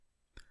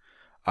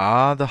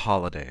Ah, the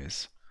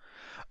holidays.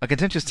 A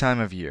contentious time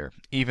of year,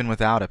 even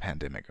without a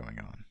pandemic going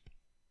on.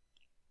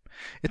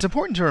 It's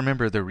important to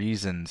remember the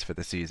reasons for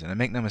the season, and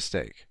make no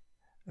mistake,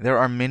 there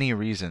are many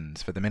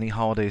reasons for the many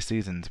holiday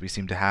seasons we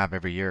seem to have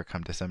every year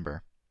come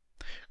December.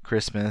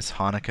 Christmas,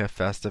 Hanukkah,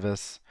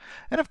 Festivus,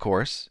 and of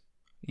course,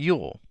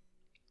 Yule.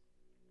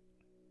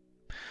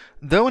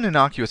 Though an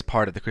innocuous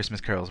part of the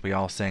Christmas carols we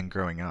all sang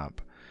growing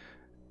up,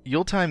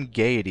 Yuletime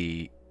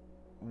gaiety,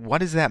 what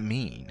does that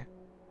mean?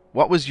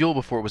 What was Yule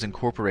before it was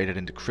incorporated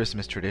into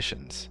Christmas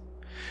traditions?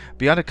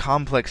 Beyond a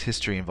complex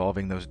history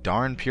involving those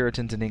darn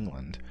Puritans in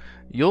England,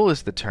 Yule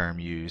is the term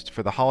used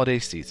for the holiday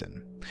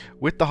season,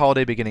 with the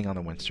holiday beginning on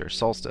the winter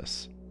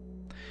solstice.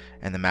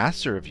 And the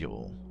master of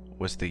Yule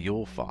was the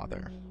Yule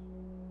Father.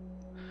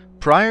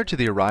 Prior to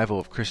the arrival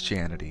of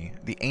Christianity,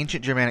 the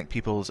ancient Germanic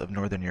peoples of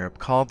Northern Europe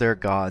called their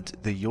gods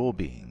the Yule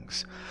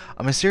beings,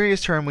 a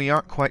mysterious term we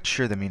aren't quite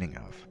sure the meaning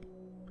of.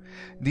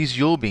 These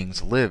Yule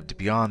beings lived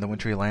beyond the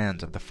wintry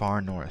lands of the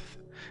far north,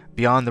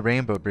 beyond the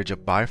rainbow bridge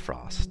of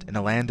Bifrost, in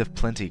a land of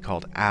plenty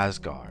called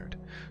Asgard,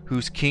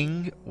 whose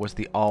king was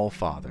the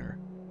All-Father,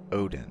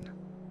 Odin.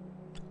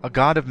 A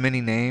god of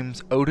many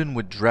names, Odin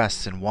would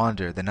dress and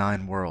wander the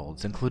 9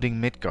 worlds, including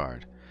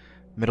Midgard,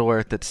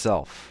 Middle-earth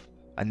itself,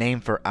 a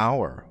name for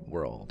our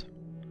world.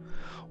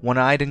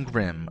 One-eyed and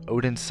grim,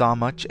 Odin saw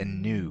much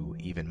and knew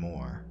even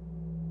more.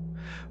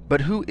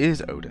 But who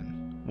is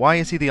Odin? Why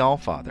is he the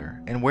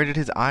All-Father, and where did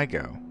his eye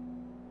go?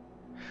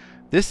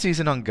 This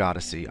season on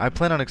Goddessy, I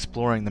plan on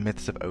exploring the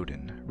myths of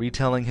Odin,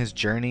 retelling his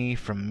journey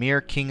from mere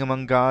king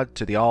among gods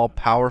to the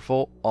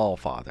all-powerful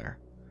All-Father.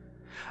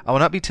 I will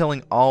not be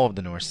telling all of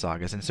the Norse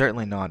sagas, and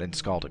certainly not in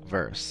skaldic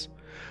verse.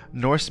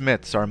 Norse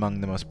myths are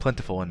among the most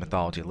plentiful in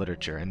mythology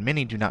literature, and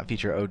many do not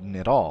feature Odin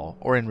at all,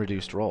 or in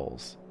reduced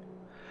roles.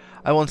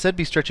 I will instead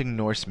be stretching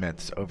Norse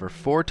myths over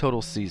 4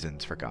 total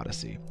seasons for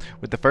Goddessy,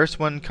 with the first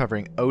one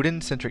covering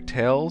Odin-centric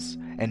tales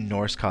and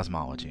Norse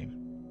cosmology.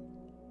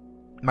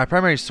 My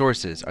primary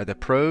sources are the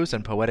prose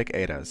and poetic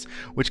Eddas,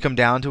 which come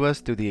down to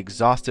us through the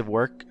exhaustive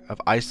work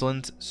of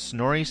Iceland's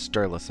Snorri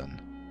Sturluson.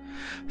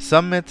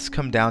 Some myths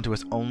come down to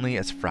us only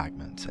as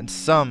fragments, and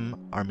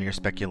some are mere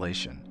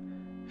speculation.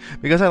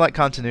 Because I like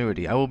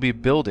continuity, I will be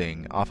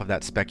building off of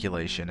that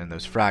speculation and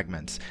those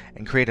fragments,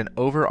 and create an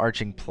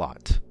overarching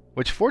plot,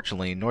 which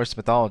fortunately Norse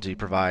mythology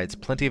provides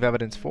plenty of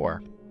evidence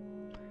for.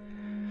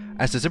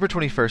 As December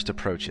 21st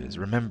approaches,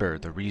 remember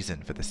the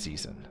reason for the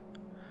season.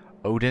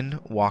 Odin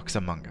walks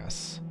among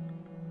us.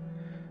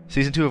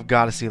 Season 2 of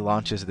Goddessy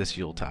launches this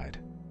Yuletide.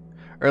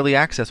 Early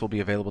access will be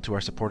available to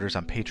our supporters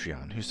on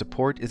Patreon, whose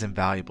support is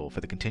invaluable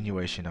for the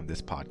continuation of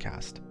this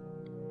podcast.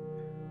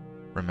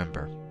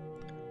 Remember,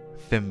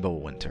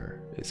 Fimbulwinter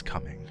is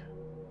coming.